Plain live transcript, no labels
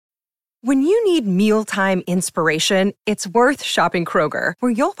When you need mealtime inspiration, it's worth shopping Kroger,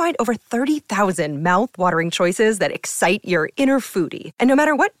 where you'll find over 30,000 mouth-watering choices that excite your inner foodie. And no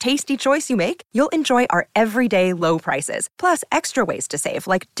matter what tasty choice you make, you'll enjoy our everyday low prices, plus extra ways to save,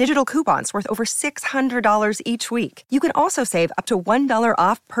 like digital coupons worth over $600 each week. You can also save up to $1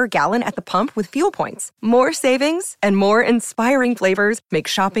 off per gallon at the pump with fuel points. More savings and more inspiring flavors make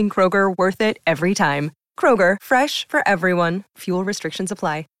shopping Kroger worth it every time. Kroger, fresh for everyone. Fuel restrictions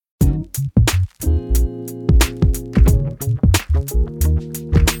apply.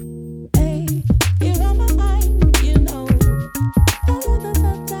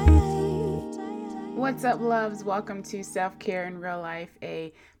 What's up, loves? Welcome to Self-Care in Real Life,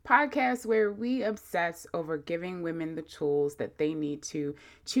 a podcast where we obsess over giving women the tools that they need to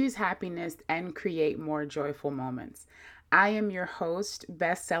choose happiness and create more joyful moments. I am your host,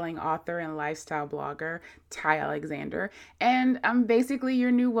 best-selling author and lifestyle blogger, Ty Alexander, and I'm basically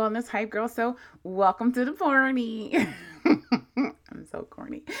your new wellness hype girl, so welcome to the party. I'm so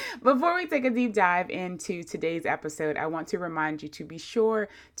corny. Before we take a deep dive into today's episode, I want to remind you to be sure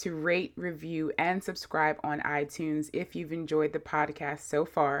to rate, review, and subscribe on iTunes if you've enjoyed the podcast so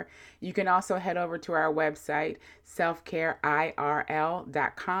far. You can also head over to our website,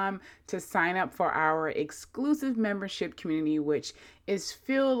 selfcareirl.com, to sign up for our exclusive membership community, which is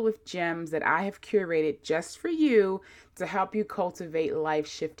filled with gems that I have curated just for you to help you cultivate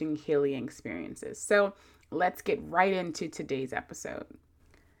life-shifting healing experiences. So let's get right into today's episode.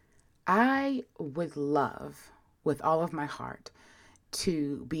 I would love, with all of my heart,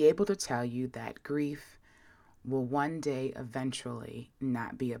 to be able to tell you that grief will one day eventually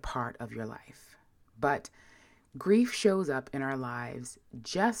not be a part of your life. But grief shows up in our lives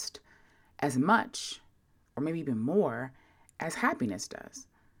just as much, or maybe even more, as happiness does.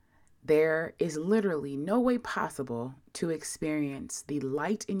 There is literally no way possible to experience the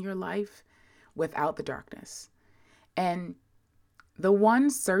light in your life without the darkness. And the one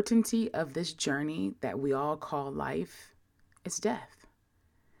certainty of this journey that we all call life is death.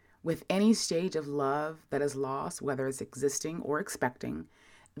 With any stage of love that is lost, whether it's existing or expecting,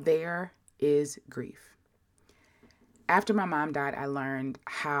 there is grief. After my mom died, I learned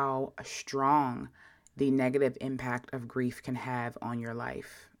how strong the negative impact of grief can have on your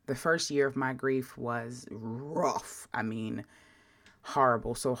life. The first year of my grief was rough.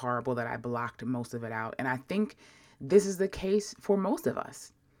 Horrible, so horrible that I blocked most of it out. And I think this is the case for most of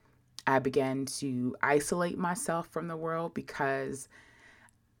us. I began to isolate myself from the world because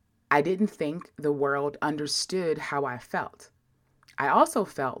I didn't think the world understood how I felt. I also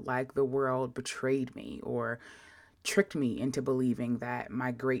felt like the world betrayed me or tricked me into believing that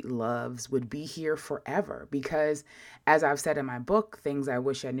my great loves would be here forever. Because, as I've said in my book, Things I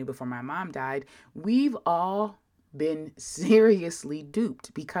Wish I Knew Before My Mom Died, we've all been seriously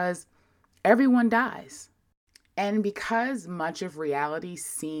duped because everyone dies. And because much of reality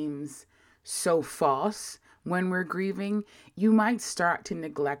seems so false when we're grieving, you might start to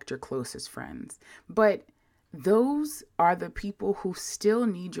neglect your closest friends. But those are the people who still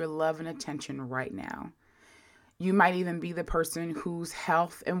need your love and attention right now. You might even be the person whose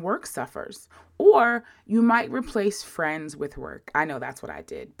health and work suffers, or you might replace friends with work. I know that's what I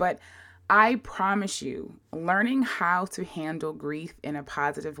did, but I promise you, learning how to handle grief in a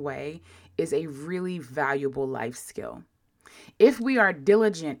positive way is a really valuable life skill. If we are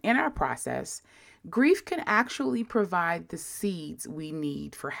diligent in our process, grief can actually provide the seeds we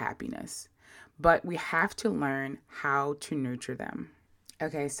need for happiness, but we have to learn how to nurture them.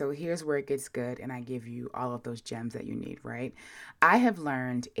 Okay, so here's where it gets good, and I give you all of those gems that you need, right? I have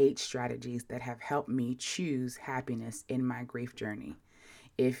learned 8 strategies that have helped me choose happiness in my grief journey.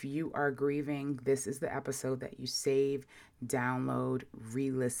 If you are grieving, this is the episode that you save, download,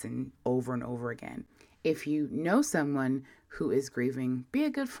 re-listen over and over again. If you know someone who is grieving, be a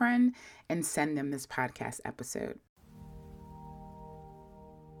good friend and send them this podcast episode.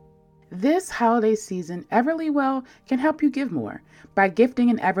 This holiday season, Everlywell can help you give more. By gifting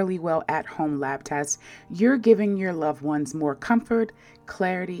an Everlywell at-home lab test, you're giving your loved ones more comfort,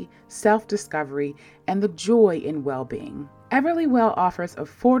 clarity, self-discovery, and the joy in well-being. Everlywell offers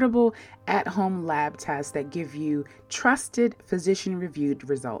affordable at-home lab tests that give you trusted physician-reviewed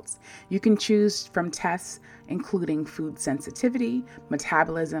results. You can choose from tests including food sensitivity,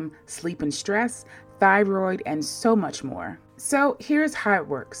 metabolism, sleep and stress, thyroid, and so much more. So here's how it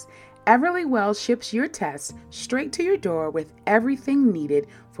works. Everlywell ships your test straight to your door with everything needed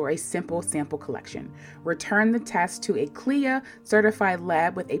for a simple sample collection. Return the test to a CLIA certified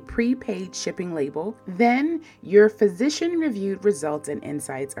lab with a prepaid shipping label. Then your physician-reviewed results and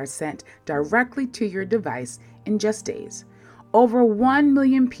insights are sent directly to your device in just days. Over 1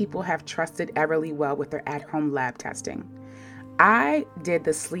 million people have trusted Everlywell with their at-home lab testing. I did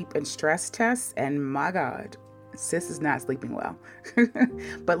the sleep and stress test, and my God, sis is not sleeping well.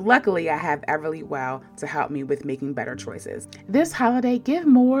 But luckily, I have Everlywell to help me with making better choices. This holiday, give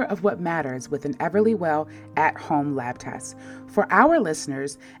more of what matters with an Everlywell at-home lab test. For our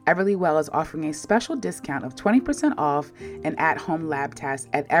listeners, Everlywell is offering a special discount of 20% off an at-home lab test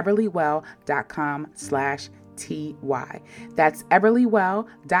at everlywell.com/TY. That's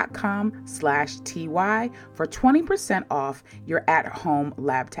everlywell.com/TY for 20% off your at-home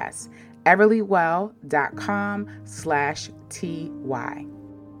lab test. everlywell.com/TY.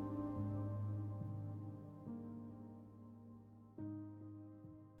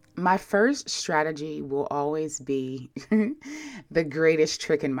 My first strategy will always be the greatest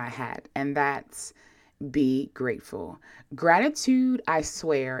trick in my hat, and that's be grateful. Gratitude, I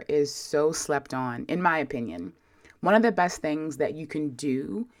swear, is so slept on, in my opinion. One of the best things that you can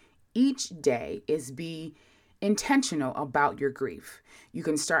do each day is be intentional about your grief. You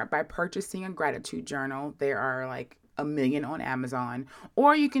can start by purchasing a gratitude journal. There are like a million on Amazon,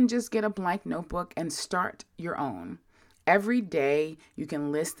 or you can just get a blank notebook and start your own. Every day, you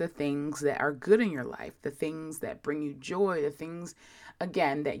can list the things that are good in your life, the things that bring you joy, the things,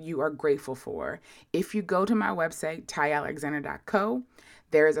 again, that you are grateful for. If you go to my website, tyalexander.co,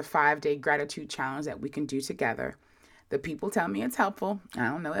 there is a 5-day gratitude challenge that we can do together. The people tell me it's helpful. I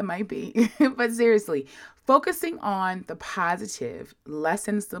don't know, it might be. But seriously, focusing on the positive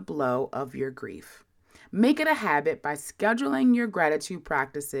lessens the blow of your grief. Make it a habit by scheduling your gratitude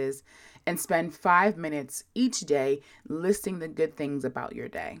practices and spend 5 minutes each day listing the good things about your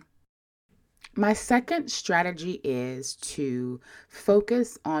day. My second strategy is to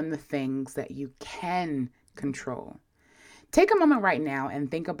focus on the things that you can control. Take a moment right now and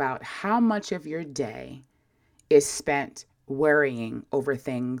think about how much of your day is spent worrying over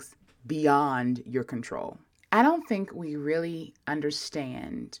things beyond your control. I don't think we really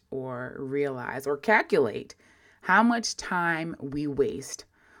understand or realize or calculate how much time we waste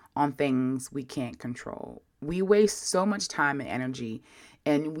on things we can't control. We waste so much time and energy,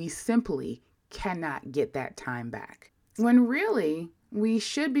 and we simply cannot get that time back. When really, we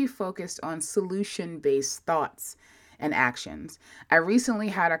should be focused on solution-based thoughts and actions. I recently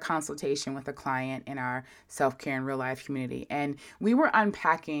had a consultation with a client in our self-care and real life community, and we were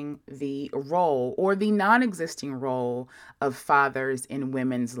unpacking the role or the non-existing role of fathers in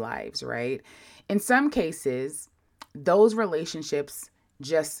women's lives, right? In some cases, those relationships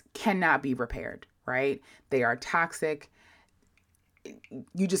just cannot be repaired, right? They are toxic.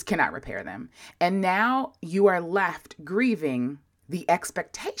 You just cannot repair them. And now you are left grieving the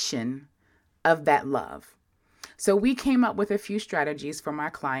expectation of that love. So we came up with a few strategies for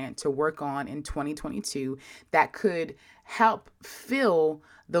my client to work on in 2022 that could help fill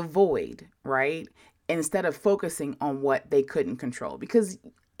the void, right? Instead of focusing on what they couldn't control. Because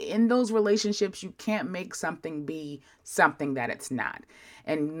in those relationships, you can't make something be something that it's not.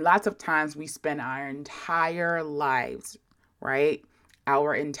 And lots of times we spend our entire lives, right?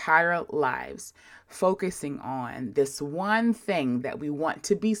 Our entire lives focusing on this one thing that we want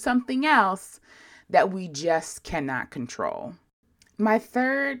to be something else that we just cannot control. My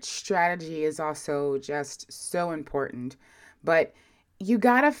third strategy is also just so important, but you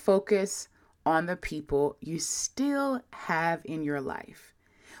gotta focus on the people you still have in your life.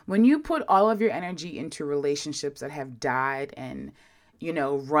 When you put all of your energy into relationships that have died and,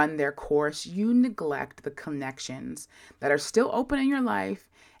 run their course, you neglect the connections that are still open in your life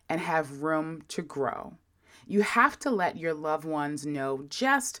and have room to grow. You have to let your loved ones know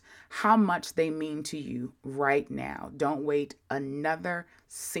just how much they mean to you right now. Don't wait another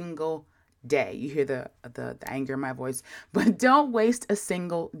single day. You hear the anger in my voice, but don't waste a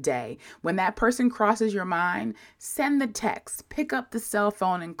single day. When that person crosses your mind, send the text, pick up the cell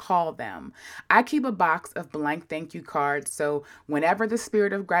phone and call them. I keep a box of blank thank you cards. So whenever the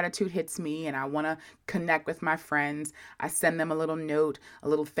spirit of gratitude hits me and I want to connect with my friends, I send them a little note, a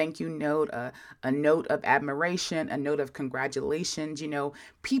little thank you note, a note of admiration, a note of congratulations.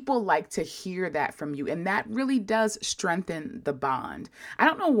 People like to hear that from you, and that really does strengthen the bond. I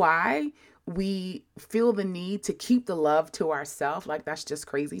don't know why we feel the need to keep the love to ourselves. Like, that's just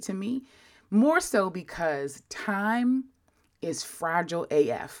crazy to me. More so because time is fragile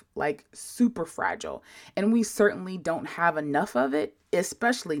AF, like super fragile. And we certainly don't have enough of it,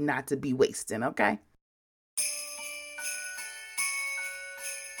 especially not to be wasting, okay?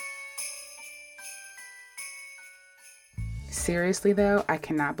 Seriously though, I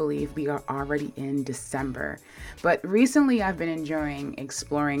cannot believe we are already in December. But recently I've been enjoying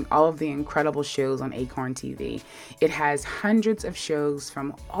exploring all of the incredible shows on Acorn TV. It has hundreds of shows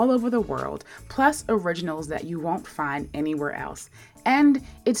from all over the world, plus originals that you won't find anywhere else. And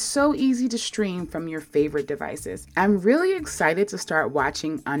it's so easy to stream from your favorite devices. I'm really excited to start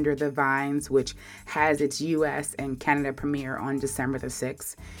watching Under the Vines, which has its US and Canada premiere on December the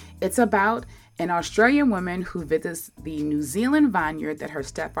 6th. It's about an Australian woman who visits the New Zealand vineyard that her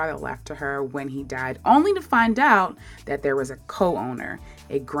stepfather left to her when he died, only to find out that there was a co-owner,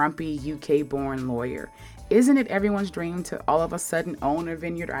 a grumpy UK-born lawyer. Isn't it everyone's dream to all of a sudden own a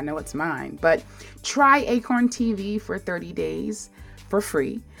vineyard? I know it's mine. But try Acorn TV for 30 days for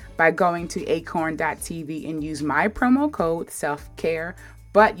free by going to acorn.tv and use my promo code SELFCARE.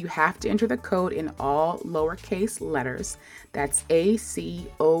 But you have to enter the code in all lowercase letters. That's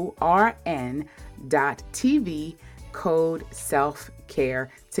ACORN.TV, code SELFCARE,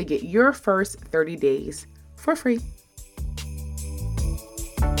 to get your first 30 days for free.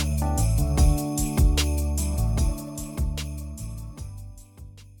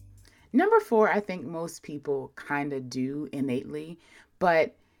 Number 4, I think most people kind of do innately,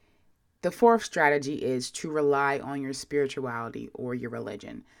 but the fourth strategy is to rely on your spirituality or your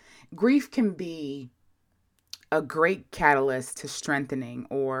religion. Grief can be a great catalyst to strengthening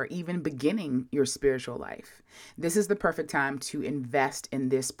or even beginning your spiritual life. This is the perfect time to invest in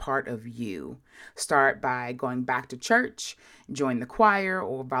this part of you. Start by going back to church, join the choir,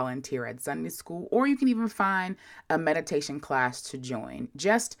 or volunteer at Sunday school, or you can even find a meditation class to join.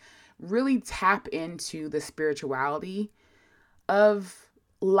 Just really tap into the spirituality of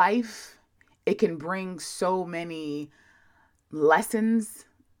life. It can bring so many lessons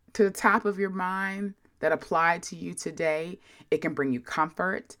to the top of your mind that apply to you today. It can bring you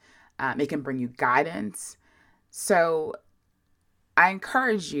comfort. It can bring you guidance. So I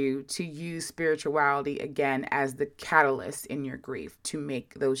encourage you to use spirituality again as the catalyst in your grief to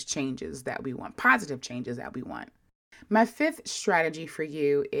make those changes that we want, positive changes that we want. My 5th strategy for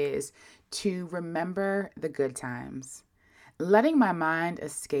you is to remember the good times. Letting my mind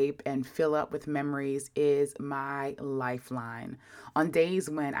escape and fill up with memories is my lifeline. On days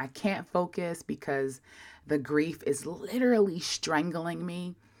when I can't focus because the grief is literally strangling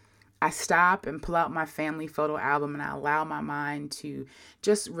me, I stop and pull out my family photo album and I allow my mind to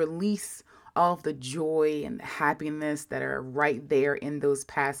just release all of the joy and the happiness that are right there in those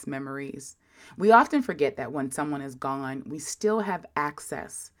past memories. We often forget that when someone is gone, we still have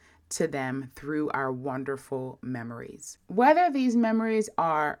access to them through our wonderful memories. Whether these memories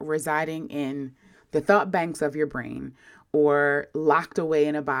are residing in the thought banks of your brain or locked away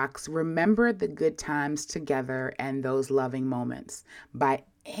in a box, remember the good times together and those loving moments. By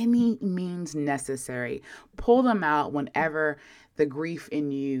any means necessary, pull them out whenever the grief in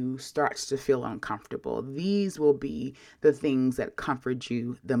you starts to feel uncomfortable. These will be the things that comfort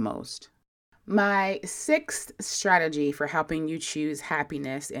you the most. My 6th strategy for helping you choose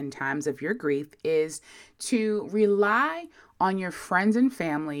happiness in times of your grief is to rely on your friends and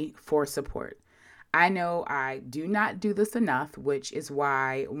family for support. I know I do not do this enough, which is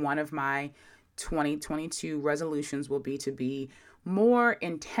why one of my 2022 resolutions will be to be more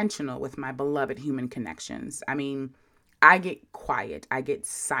intentional with my beloved human connections. I mean, I get quiet, I get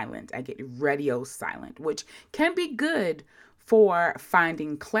silent, I get radio silent, which can be good for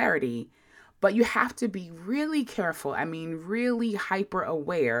finding clarity. But you have to be really careful. Really hyper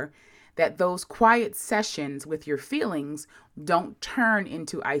aware that those quiet sessions with your feelings don't turn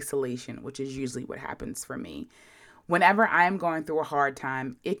into isolation, which is usually what happens for me. Whenever I'm going through a hard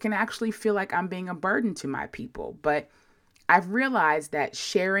time, it can actually feel like I'm being a burden to my people. But I've realized that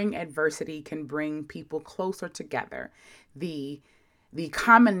sharing adversity can bring people closer together. The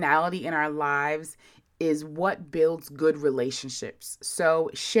commonality in our lives is what builds good relationships. So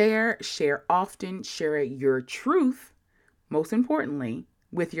share often, share your truth, most importantly,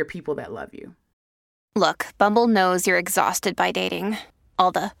 with your people that love you. Look, Bumble knows you're exhausted by dating.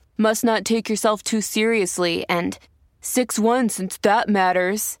 All the must not take yourself too seriously and 6'1" since that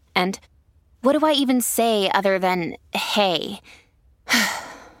matters. And what do I even say other than, hey?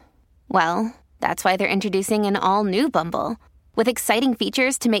 Well, that's why they're introducing an all-new Bumble. With exciting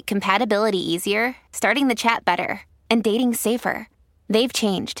features to make compatibility easier, starting the chat better, and dating safer. They've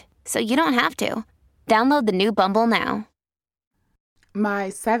changed, so you don't have to. Download the new Bumble now. My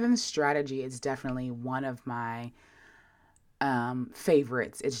 7th strategy is definitely one of my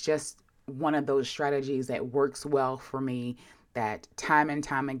favorites. It's just one of those strategies that works well for me, that time and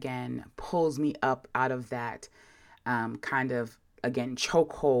time again pulls me up out of that kind of again,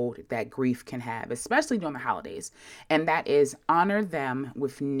 chokehold that grief can have, especially during the holidays. And that is honor them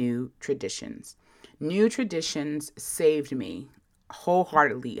with new traditions. New traditions saved me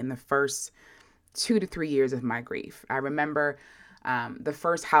wholeheartedly in the first 2 to 3 years of my grief. I remember the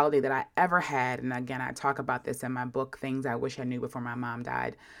first holiday that I ever had, and again, I talk about this in my book, Things I Wish I Knew Before My Mom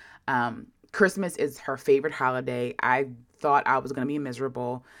Died. Christmas is her favorite holiday. I thought I was going to be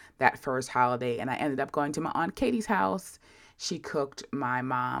miserable that first holiday, and I ended up going to my Aunt Katie's house. She cooked my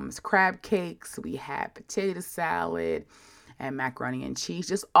mom's crab cakes. We had potato salad and macaroni and cheese,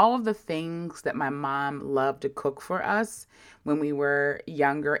 just all of the things that my mom loved to cook for us when we were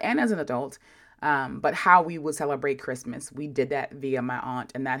younger and as an adult. But how we would celebrate Christmas, we did that via my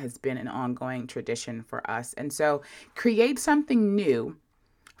aunt, and that has been an ongoing tradition for us. And so create something new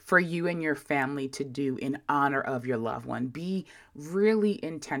for you and your family to do in honor of your loved one. Be really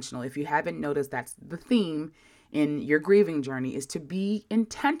intentional. If you haven't noticed, that's the theme in your grieving journey, is to be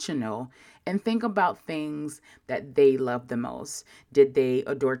intentional and think about things that they love the most. Did they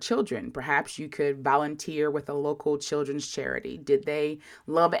adore children? Perhaps you could volunteer with a local children's charity. Did they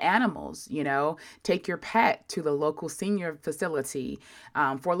love animals? Take your pet to the local senior facility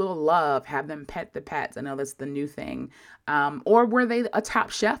for a little love, have them pet the pets. I know that's the new thing. Or were they a top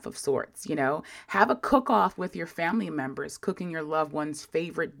chef of sorts? Have a cook-off with your family members, cooking your loved one's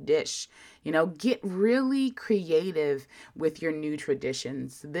favorite dish. Get really creative with your new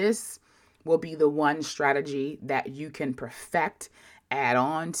traditions. This will be the one strategy that you can perfect, add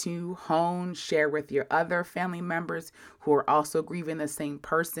on to, hone, share with your other family members who are also grieving the same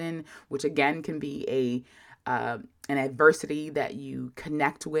person, which again can be an adversity that you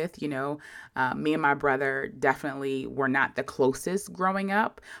connect with. Me and my brother definitely were not the closest growing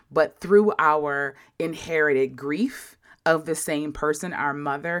up, but through our inherited grief of the same person, our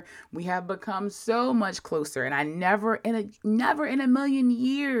mother, we have become so much closer. And I never in a million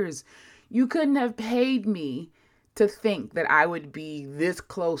years, you couldn't have paid me to think that I would be this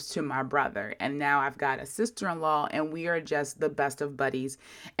close to my brother. And now I've got a sister-in-law, and we are just the best of buddies.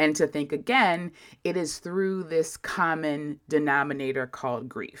 And to think again, it is through this common denominator called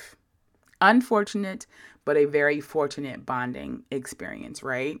grief. Unfortunate, but a very fortunate bonding experience,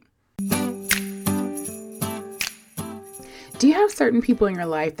 right? Do you have certain people in your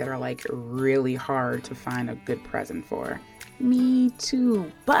life that are like really hard to find a good present for? Me too,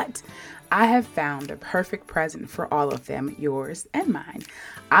 but I have found the perfect present for all of them, yours and mine.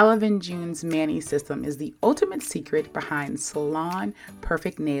 Olive & June's Mani system is the ultimate secret behind salon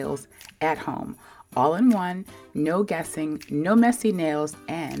perfect nails at home. All in one, no guessing, no messy nails,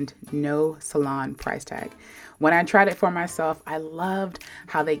 and no salon price tag. When I tried it for myself, I loved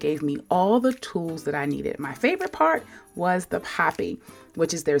how they gave me all the tools that I needed. My favorite part was the Poppy,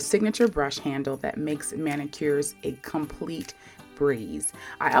 which is their signature brush handle that makes manicures a complete breeze.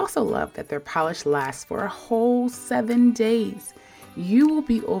 I also love that their polish lasts for a whole 7 days. You will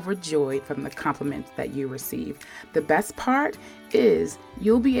be overjoyed from the compliments that you receive. The best part is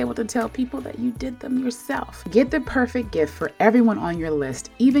you'll be able to tell people that you did them yourself. Get the perfect gift for everyone on your list,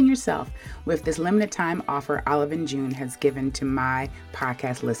 even yourself, with this limited time offer Olive & June has given to my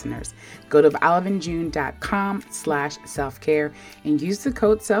podcast listeners. Go to oliveandjune.com/selfcare and use the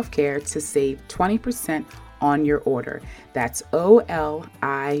code selfcare to save 20% on your order. That's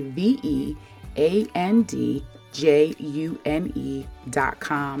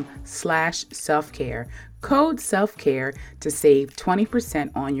OLIVEANDJUNE.com/selfcare. Code selfcare to save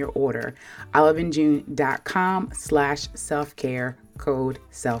 20% on your order. oliveandjune.com/selfcare. Code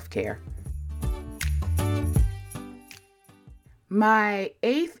selfcare. My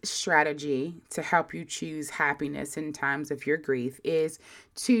 8th strategy to help you choose happiness in times of your grief is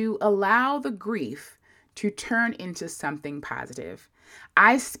to allow the grief to turn into something positive.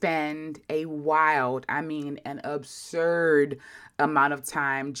 I spend an absurd amount of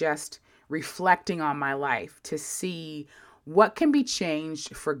time just reflecting on my life to see what can be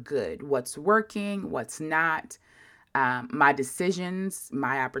changed for good, what's working, what's not, my decisions,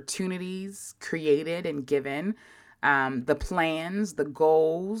 my opportunities created and given, the plans, the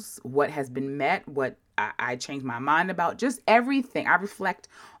goals, what has been met, what I changed my mind about, just everything. I reflect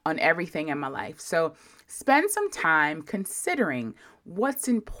on everything in my life. So spend some time considering what's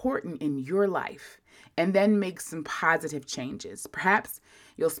important in your life and then make some positive changes. Perhaps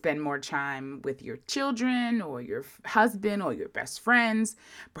you'll spend more time with your children or your husband or your best friends.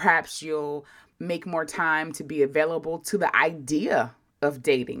 Perhaps you'll make more time to be available to the idea of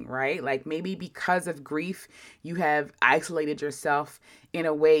dating, right? Like maybe because of grief, you have isolated yourself in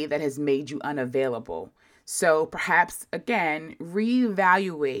a way that has made you unavailable. So perhaps, again,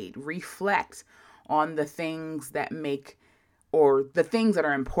 reevaluate, reflect on the things that make or the things that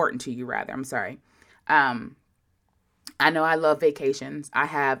are important to you, rather. I'm sorry. I know I love vacations. I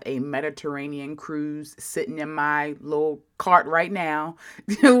have a Mediterranean cruise sitting in my little cart right now,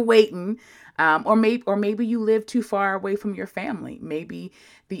 waiting. Or maybe you live too far away from your family. Maybe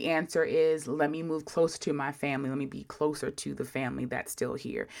the answer is, let me move closer to my family. Let me be closer to the family that's still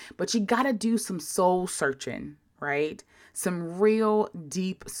here. But you got to do some soul searching, right? Some real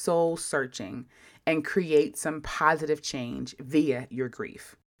deep soul searching and create some positive change via your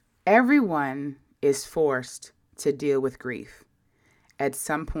grief. Everyone is forced to deal with grief at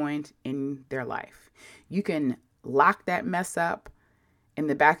some point in their life. You can lock that mess up in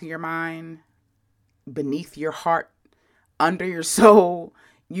the back of your mind, beneath your heart, under your soul.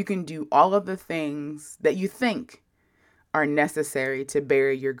 You can do all of the things that you think are necessary to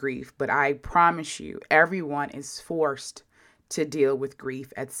bury your grief. But I promise you, everyone is forced to deal with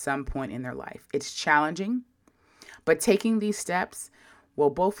grief at some point in their life. It's challenging, but taking these steps will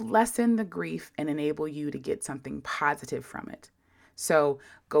both lessen the grief and enable you to get something positive from it. So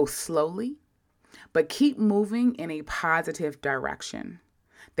go slowly, but keep moving in a positive direction.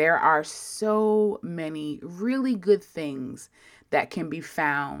 There are so many really good things that can be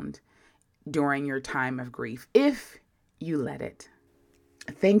found during your time of grief, if you let it.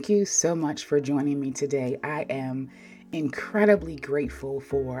 Thank you so much for joining me today. I am incredibly grateful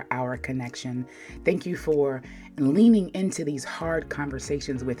for our connection. Thank you for leaning into these hard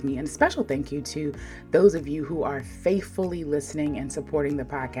conversations with me. And a special thank you to those of you who are faithfully listening and supporting the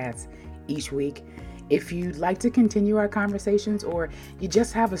podcast each week. If you'd like to continue our conversations or you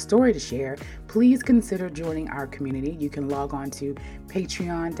just have a story to share, please consider joining our community. You can log on to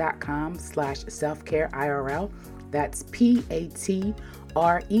patreon.com/selfcareirl. That's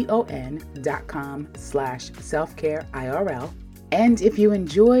patreon.com/selfcareirl. And if you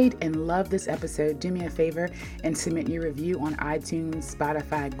enjoyed and loved this episode, do me a favor and submit your review on iTunes,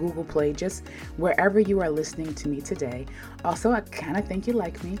 Spotify, Google Play, just wherever you are listening to me today. Also, I kind of think you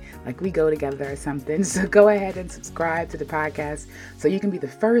like me, like we go together or something. So go ahead and subscribe to the podcast so you can be the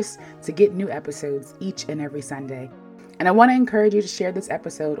first to get new episodes each and every Sunday. And I want to encourage you to share this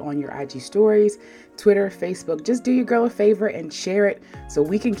episode on your IG stories, Twitter, Facebook. Just do your girl a favor and share it so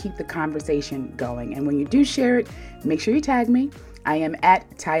we can keep the conversation going. And when you do share it, make sure you tag me. I am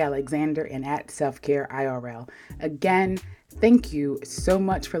at Ty Alexander and at SelfCareIRL. Again, thank you so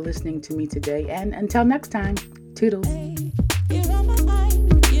much for listening to me today. And until next time, toodles.